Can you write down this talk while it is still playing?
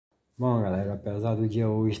Bom, galera, apesar do dia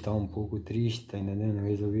hoje estar um pouco triste, tá entendendo? Eu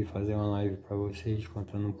resolvi fazer uma live pra vocês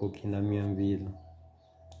contando um pouquinho da minha vida.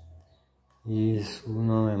 E isso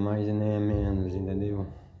não é mais e nem é menos, entendeu?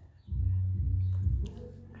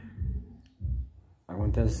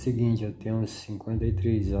 Acontece o seguinte, eu tenho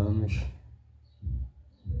 53 anos.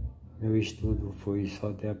 Meu estudo foi só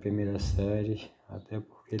até a primeira série, até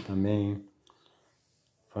porque também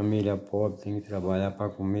família pobre tem que trabalhar pra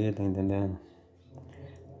comer, tá entendendo?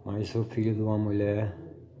 Mas sou filho de uma mulher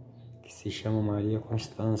que se chama Maria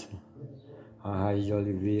Constância, a Raiz de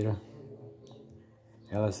Oliveira.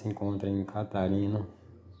 Ela se encontra em Catarina,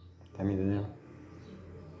 tá me entendendo?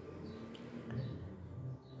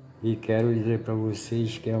 E quero dizer pra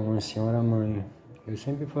vocês que é uma senhora mãe. Eu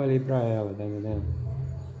sempre falei pra ela, tá entendendo?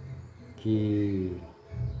 Que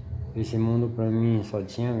esse mundo pra mim só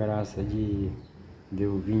tinha graça de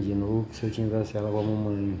eu vir de novo se eu tivesse ela como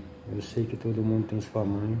mãe. Eu sei que todo mundo tem sua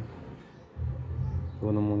mãe,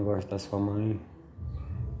 todo mundo gosta da sua mãe.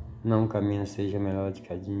 Não que a minha seja melhor do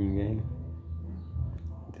que a de ninguém,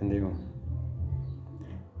 entendeu?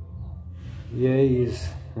 E é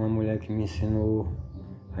isso, uma mulher que me ensinou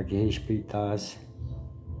a que respeitasse,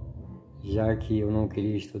 já que eu não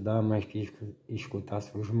queria estudar, mas que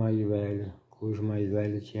escutasse os mais velhos, que os mais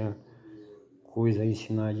velhos tinham coisa a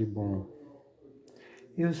ensinar de bom.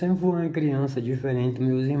 Eu sempre fui uma criança diferente dos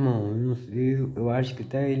meus irmãos, eu acho que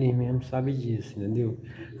até eles mesmos sabem disso, entendeu?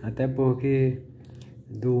 Até porque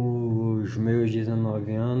dos meus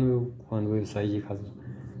 19 anos, quando eu saí de casa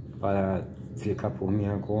para ficar por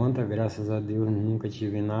minha conta, graças a Deus nunca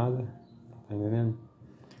tive nada, tá entendendo?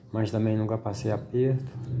 Mas também nunca passei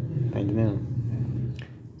aperto, tá entendendo?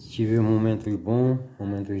 Tive momentos bons,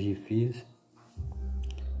 momentos difíceis,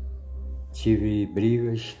 tive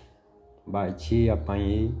brigas, bati,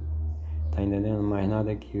 apanhei, tá entendendo? Mas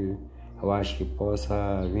nada que eu acho que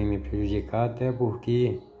possa vir me prejudicar, até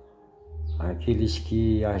porque aqueles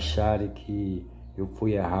que acharem que eu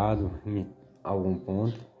fui errado em algum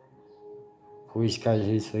ponto, pois que as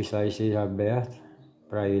redes sociais estejam abertas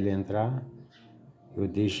para ele entrar, eu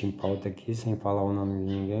deixo em pauta aqui sem falar o nome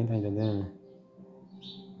de ninguém, tá entendendo?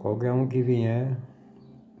 Qualquer um que vier,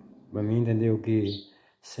 pra mim, entendeu? Que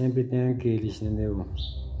sempre tem aqueles, entendeu?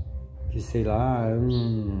 Que sei lá, eu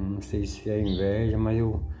não sei se é inveja, mas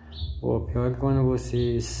pior é que quando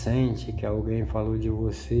você sente que alguém falou de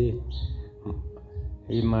você,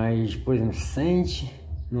 mas, por exemplo, sente,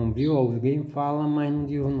 não viu, alguém fala, mas não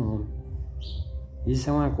diz o nome. Isso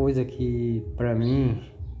é uma coisa que, pra mim,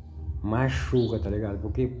 machuca, tá ligado?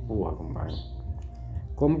 Porque, porra, compadre,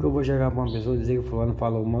 como que eu vou chegar pra uma pessoa e dizer que o fulano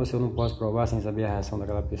falou mal se eu não posso provar sem saber a reação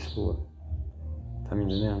daquela pessoa? Tá me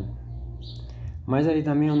entendendo? Mas aí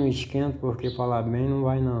também eu não esquento, porque falar bem não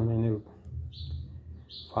vai não, entendeu?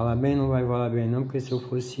 Falar bem não vai falar bem não, porque se eu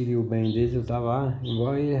fosse seguir o bem deles, eu tava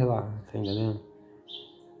igual eles lá, tá entendendo?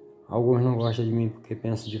 Alguns não gostam de mim porque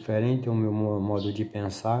pensam diferente, é o meu modo de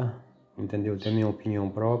pensar, entendeu? Tenho minha opinião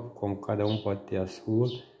própria, como cada um pode ter a sua.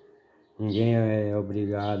 Ninguém é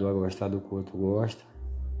obrigado a gostar do que o outro gosta,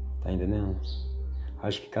 tá entendendo?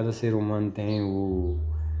 Acho que cada ser humano tem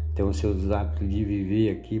os seus hábitos de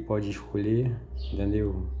viver aqui, pode escolher,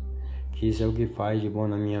 entendeu? Que isso é o que faz de bom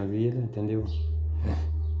na minha vida, entendeu?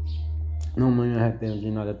 Não me arrependo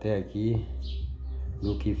de nada até aqui,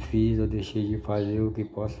 do que fiz ou deixei de fazer, o que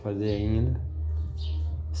posso fazer ainda,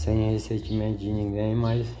 sem ressentimento de ninguém,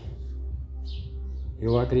 mas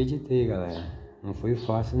eu acreditei, galera. Não foi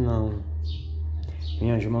fácil não.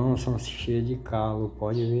 Minhas mãos são cheias de calo,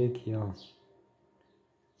 pode ver aqui, ó.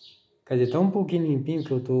 Quer dizer, tá um pouquinho limpinho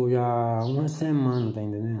que eu tô já há uma semana, tá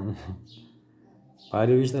entendendo?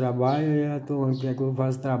 Parei de trabalho, já tô, quer que eu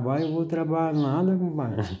faça trabalho, eu vou trabalhar nada,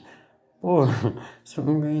 compadre. Pô, se eu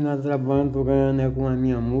não ganho nada trabalhando, tô ganhando com a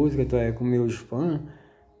minha música, com meus fãs.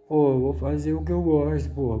 Pô, eu vou fazer o que eu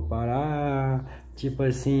gosto, pô. Parar, tipo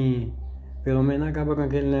assim, pelo menos acaba com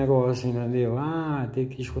aquele negócio, entendeu? Ter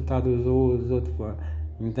que escutar dos outros,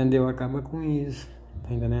 entendeu? Acaba com isso,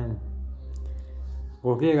 tá entendendo?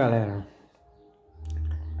 Porque, galera,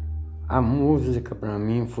 a música pra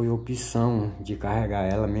mim foi opção de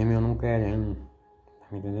carregar ela mesmo eu não querendo, tá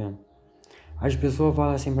me entendendo? As pessoas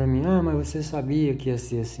falam assim pra mim, mas você sabia que ia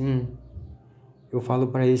ser assim? Eu falo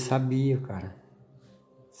pra eles, sabia, cara,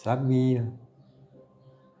 sabia.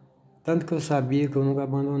 Tanto que eu sabia que eu nunca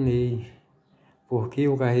abandonei, porque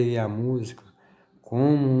eu carreguei a música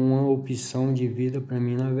como uma opção de vida pra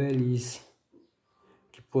mim na velhice.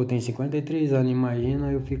 Que, pô, tem 53 anos,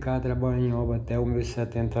 imagina eu ficar trabalhando em obra até os meus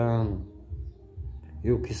 70 anos.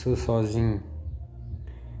 Eu que sou sozinho.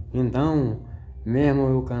 Então, mesmo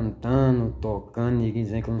eu cantando, tocando, ninguém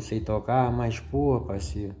dizendo que eu não sei tocar, mas, porra,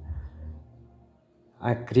 parceiro,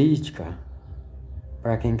 A crítica,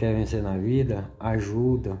 para quem quer vencer na vida,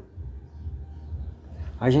 ajuda.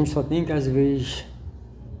 A gente só tem que, às vezes,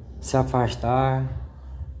 se afastar,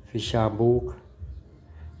 fechar a boca.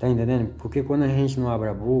 Tá entendendo? Porque quando a gente não abre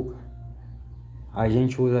a boca, a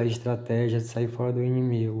gente usa a estratégia de sair fora do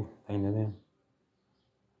inimigo. Tá entendendo?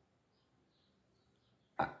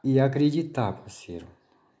 E acreditar, parceiro.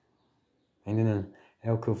 Tá entendendo?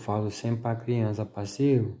 É o que eu falo sempre pra criança,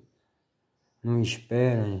 parceiro. Não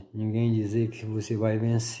espera ninguém dizer que você vai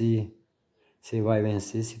vencer. Você vai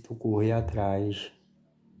vencer se tu correr atrás.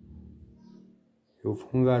 Eu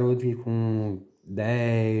fui um garoto que com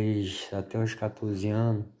 10 até os 14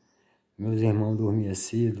 anos, meus irmãos dormiam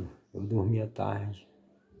cedo, eu dormia tarde.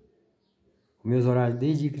 Meus horários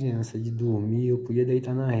desde criança de dormir, eu podia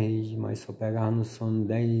deitar na rede, mas só pegava no sono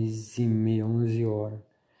 10h30, 11 horas.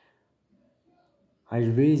 Às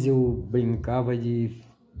vezes eu brincava de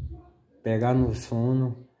pegar no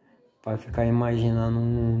sono para ficar imaginando um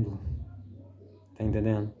mundo, tá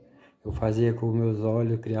entendendo? Eu fazia com meus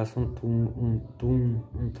olhos, criasse um túnel,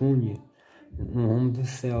 um rumo do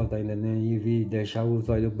céu, tá entendendo? E deixar os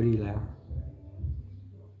olhos brilhar.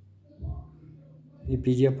 E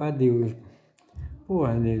pedia para Deus,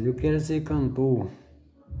 porra, Deus, eu quero ser cantor.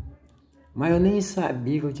 Mas eu nem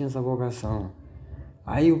sabia que eu tinha essa vocação.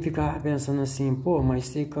 Aí eu ficava pensando assim, pô, mas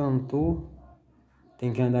ser cantor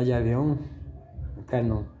tem que andar de avião? Não quero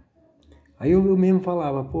não. Aí eu mesmo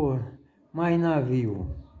falava, pô, mas navio?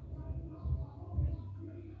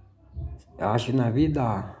 Eu acho que navio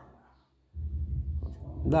dá.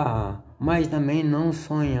 Dá. Mas também não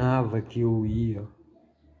sonhava que eu ia.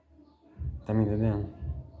 Tá me entendendo?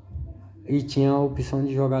 E tinha a opção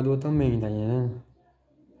de jogador também, tá entendendo?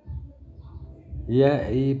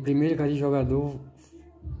 E primeiro que de jogador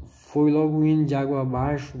foi logo indo de água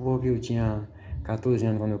abaixo, porque eu tinha 14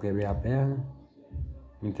 anos quando eu quebrei a perna,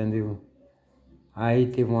 entendeu? Aí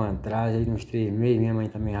teve um atraso, aí uns 3 meses, minha mãe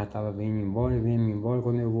também já tava vindo embora,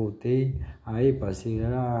 quando eu voltei, aí parceiro,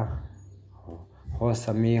 era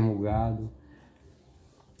roça mesmo, gado,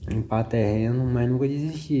 limpar terreno, mas nunca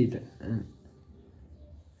desisti, tá?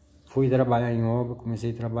 Fui trabalhar em obra,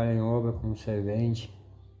 comecei a trabalhar em obra como servente,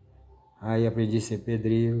 aí aprendi a ser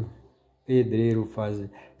pedreiro,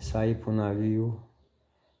 saí pro navio,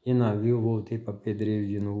 e navio voltei para pedreiro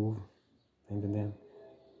de novo, tá entendendo?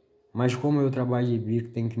 Mas como eu trabalho de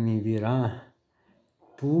bico, tem que me virar,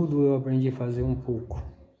 tudo eu aprendi a fazer um pouco,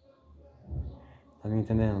 tá me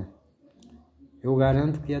entendendo? Eu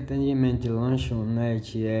garanto que atendimento de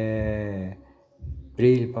lanchonete é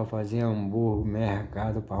trilho para fazer hambúrguer,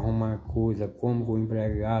 mercado para arrumar coisa, como o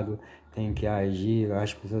empregado tem que agir,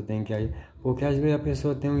 as pessoas têm que agir, porque às vezes a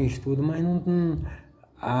pessoa tem um estudo, mas não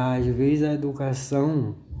às vezes a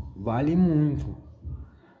educação vale muito.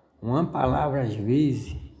 Uma palavra às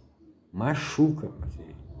vezes machuca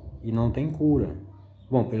e não tem cura.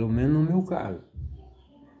 Bom, pelo menos no meu caso.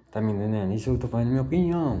 Tá me entendendo? Isso eu tô falando minha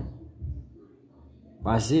opinião.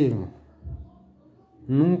 Parceiro,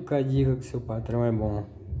 nunca diga que seu patrão é bom.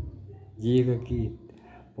 Diga que,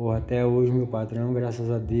 porra, até hoje meu patrão, graças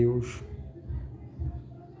a Deus,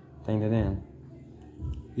 tá entendendo?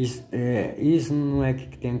 Isso não é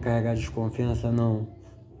que tem que carregar desconfiança, não.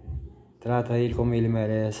 Trata ele como ele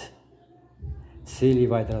merece. Se ele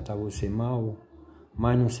vai tratar você mal,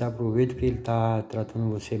 mas não se aproveita que ele tá tratando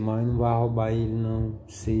você mal e não vai roubar ele, não.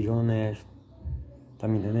 Seja honesto. Tá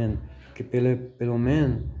me entendendo? Porque pelo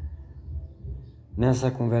menos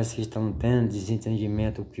nessa conversa que estão tendo,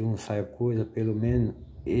 desentendimento, que um sai coisa, pelo menos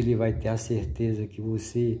ele vai ter a certeza que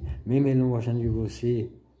você, mesmo ele não gostando de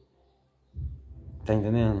você, tá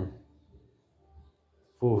entendendo?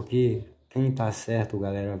 Porque quem tá certo,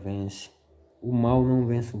 galera, vence. O mal não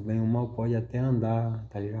vence o bem, o mal pode até andar,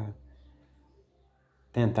 tá ligado?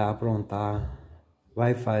 Tentar aprontar,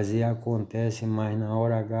 vai fazer, acontece, mas na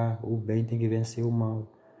hora H o bem tem que vencer o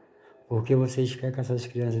mal. Porque vocês querem que essas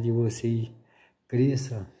crianças de vocês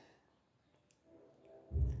cresçam.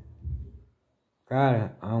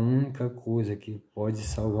 Cara, a única coisa que pode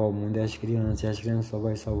salvar o mundo é as crianças. E as crianças só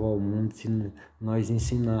vão salvar o mundo se nós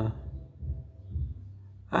ensinar.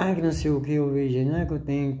 Ah, que não sei o que eu vejo. Não é que eu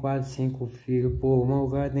tenho 4, 5 filhos. Pô, mas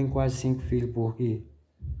o cara tem 4, 5 filhos por quê?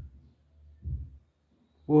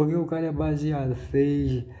 Porque o cara é baseado,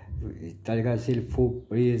 fez, tá ligado? Se ele for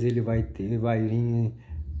preso, ele vai vir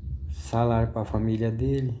salário para a família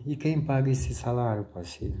dele. E quem paga esse salário,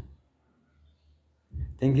 parceiro?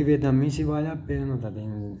 Tem que ver também se vale a pena, tá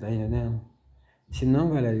entendendo? Se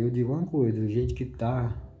não, galera, eu digo uma coisa, do jeito que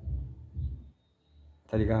tá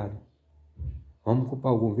ligado? Vamos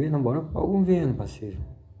culpar o governo? Bora culpar o governo, parceiro.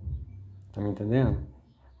 Tá me entendendo?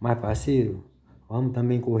 Mas, parceiro, Vamos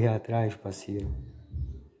também correr atrás, parceiro.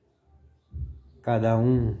 Cada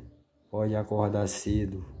um pode acordar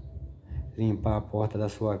cedo, limpar a porta da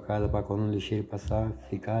sua casa para quando o lixeiro passar,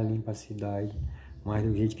 ficar limpa a cidade. Mas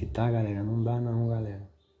do jeito que tá, galera, não dá não, galera.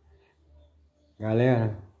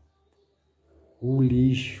 Galera, o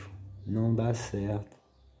lixo não dá certo.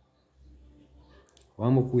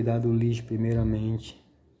 Vamos cuidar do lixo primeiramente.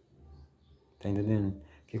 Tá entendendo?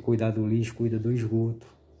 Porque cuidar do lixo, cuida do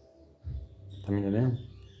esgoto. Tá me entendendo?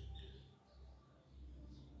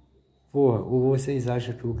 Porra, ou vocês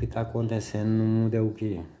acham que o que tá acontecendo no mundo é o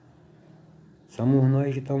quê? Somos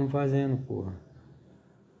nós que estamos fazendo, porra.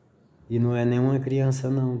 E não é nenhuma criança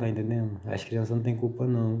não, tá entendendo? As crianças não tem culpa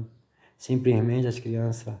não. Simplesmente as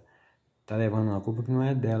crianças tá levando uma culpa que não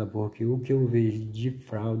é dela, porque o que eu vejo de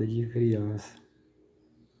fralda de criança,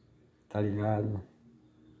 tá ligado?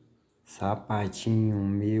 Sapatinho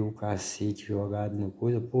meu, cacete jogado no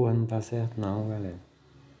coisa, porra, não tá certo não, galera.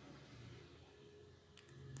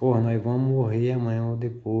 Porra, nós vamos morrer amanhã ou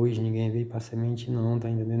depois, ninguém veio pra semente não, tá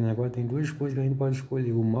entendendo? Agora tem duas coisas que a gente pode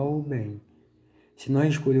escolher, o mal ou o bem. Se nós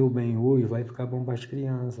escolher o bem hoje, vai ficar bom pras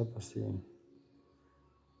crianças, parceiro.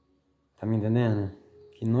 Tá me entendendo?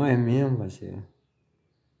 Que nós mesmo, parceiro.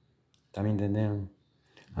 Tá me entendendo?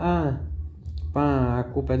 Ah, pá, a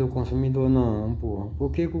culpa é do consumidor, não, porra.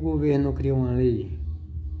 Por que o governo não cria uma lei?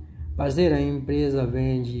 Parceiro, a empresa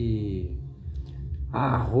vende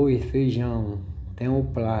arroz, feijão, tem o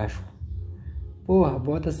plástico. Porra,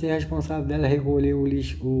 bota ser responsável dela recolher o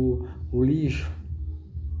lixo, o lixo.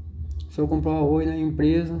 Se eu comprar arroz na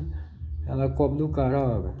empresa, ela cobra do cara,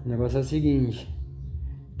 ó, o negócio é o seguinte,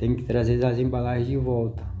 tem que trazer as embalagens de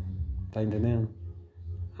volta, tá entendendo?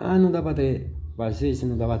 Ah, não dá pra trazer, parceiro, se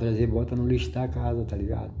não dá pra trazer, bota no lixo da casa, tá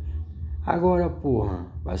ligado? Agora, porra,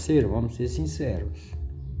 parceiro, vamos ser sinceros,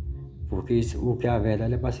 porque o que é a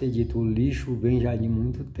verdade é pra ser dito, o lixo vem já de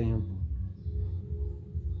muito tempo,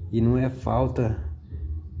 e não é falta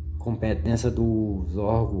competência dos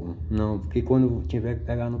órgãos, não, porque quando tiver que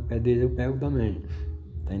pegar no pé deles, eu pego também,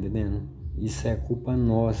 tá entendendo? Isso é culpa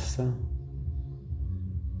nossa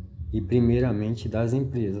e primeiramente das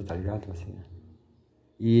empresas, tá ligado, parceiro?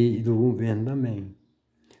 E do governo também.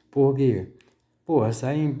 Por quê? Porra, se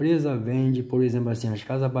a empresa vende, por exemplo assim, as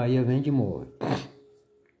Casas Bahia vende móvel.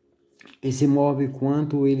 Esse móvel,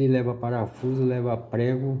 quanto ele leva parafuso, leva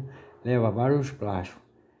prego, leva vários plásticos.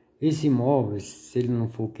 Esse móvel, se ele não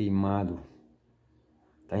for queimado,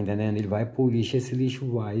 tá entendendo? Ele vai pro lixo, esse lixo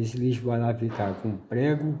vai lá ficar com o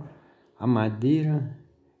prego, a madeira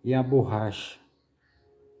e a borracha.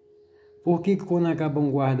 Por que quando acaba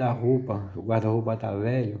um guarda-roupa, o guarda-roupa tá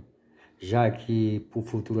velho, já que pro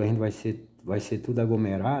futuro a gente vai ser tudo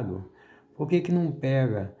aglomerado, por que não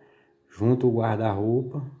pega junto o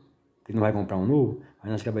guarda-roupa, que não vai comprar um novo,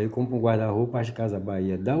 aí nós Bahia compra um guarda-roupa, as Casas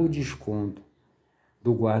Bahia dá o desconto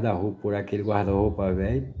do guarda-roupa por aquele guarda-roupa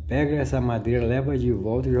velho, pega essa madeira, leva de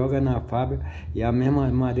volta, joga na fábrica e a mesma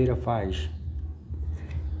madeira faz.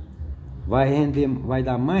 Vai render, vai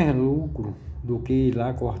dar mais lucro do que ir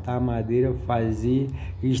lá cortar a madeira, fazer,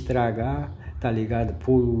 estragar, tá ligado?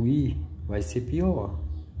 Poluir, vai ser pior.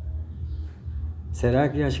 Será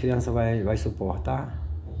que as crianças vai suportar?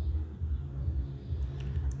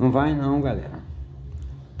 Não vai não, galera.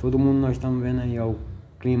 Todo mundo nós estamos vendo aí, ó, o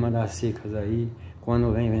clima das secas aí.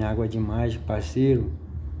 Quando vem água demais, parceiro,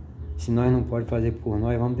 se nós não pode fazer por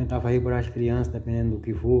nós, vamos tentar fazer por as crianças, dependendo do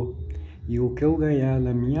que for. E o que eu ganhar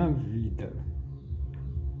na minha vida,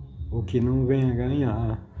 o que não venha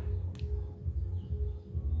ganhar,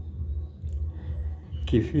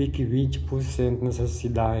 que fique 20% nessa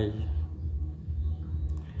cidade,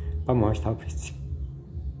 para mostrar para esse